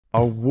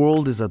Our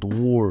world is at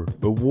war,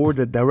 a war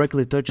that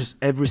directly touches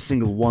every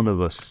single one of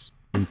us,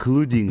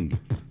 including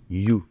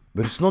you.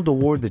 But it's not the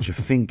war that you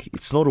think.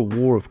 It's not a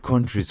war of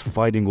countries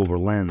fighting over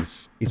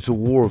lands. It's a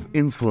war of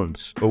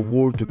influence, a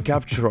war to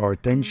capture our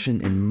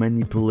attention and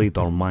manipulate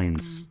our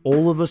minds.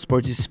 All of us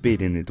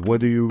participate in it,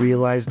 whether you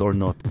realize it or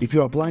not. If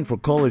you're applying for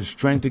college,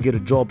 trying to get a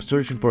job,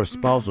 searching for a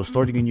spouse, or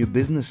starting a new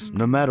business,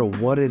 no matter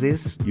what it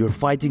is, you're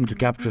fighting to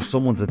capture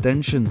someone's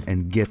attention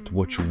and get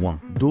what you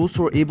want. Those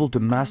who are able to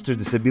master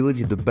this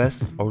ability the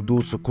best are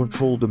those who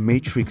control the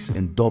matrix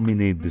and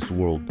dominate this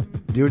world.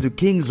 They're the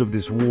kings of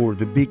this war,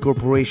 the big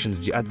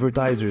corporations, the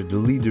advertisers, the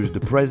leaders,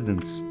 the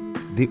presidents.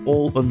 They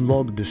all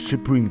unlock the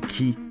supreme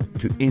key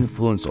to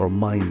influence our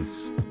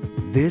minds.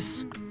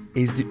 This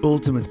is the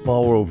ultimate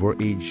power of our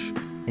age,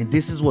 and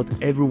this is what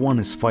everyone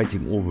is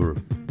fighting over.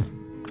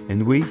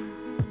 And we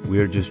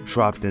are just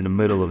trapped in the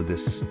middle of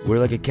this. We're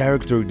like a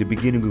character at the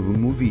beginning of a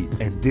movie,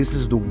 and this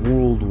is the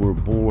world we're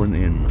born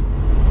in.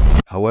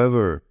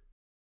 However,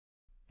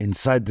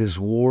 inside this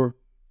war,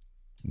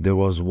 there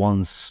was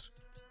once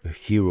a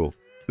hero.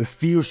 A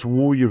fierce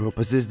warrior who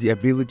possessed the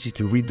ability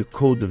to read the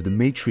code of the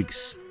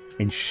Matrix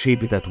and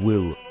shape it at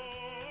will.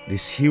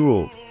 This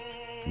hero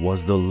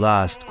was the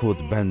Last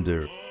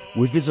Codebender.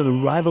 With his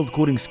unrivaled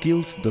coding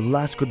skills, the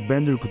Last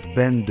Codebender could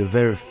bend the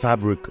very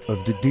fabric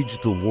of the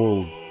digital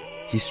world.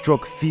 He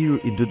struck fear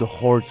into the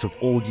hearts of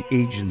all the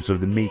agents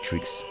of the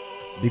Matrix,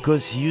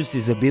 because he used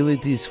his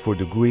abilities for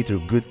the greater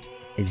good,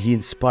 and he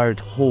inspired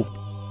hope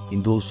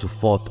in those who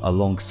fought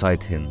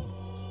alongside him.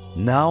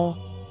 Now,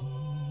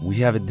 we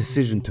have a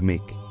decision to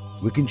make.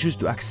 We can choose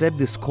to accept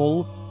this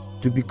call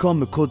to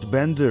become a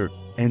codebender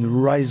and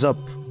rise up,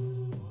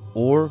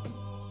 or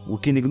we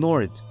can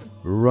ignore it,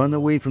 run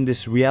away from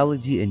this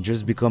reality and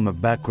just become a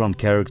background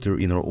character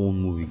in our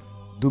own movie.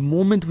 The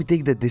moment we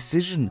take that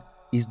decision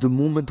is the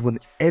moment when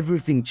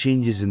everything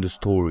changes in the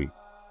story.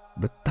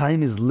 But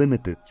time is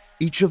limited.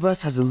 Each of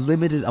us has a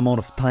limited amount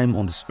of time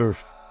on this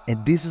earth,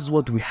 and this is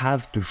what we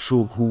have to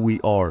show who we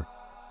are.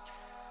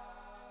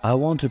 I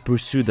want to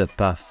pursue that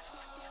path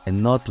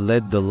and not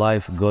let the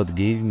life God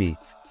gave me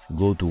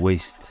go to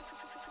waste.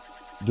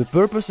 The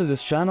purpose of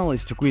this channel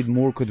is to create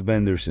more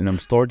codebenders, and I'm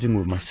starting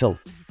with myself.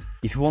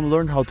 If you want to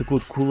learn how to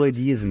code cool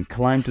ideas and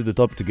climb to the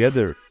top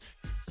together,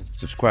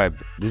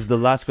 subscribe. This is the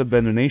Last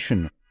Codebender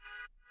Nation.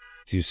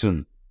 See you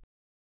soon.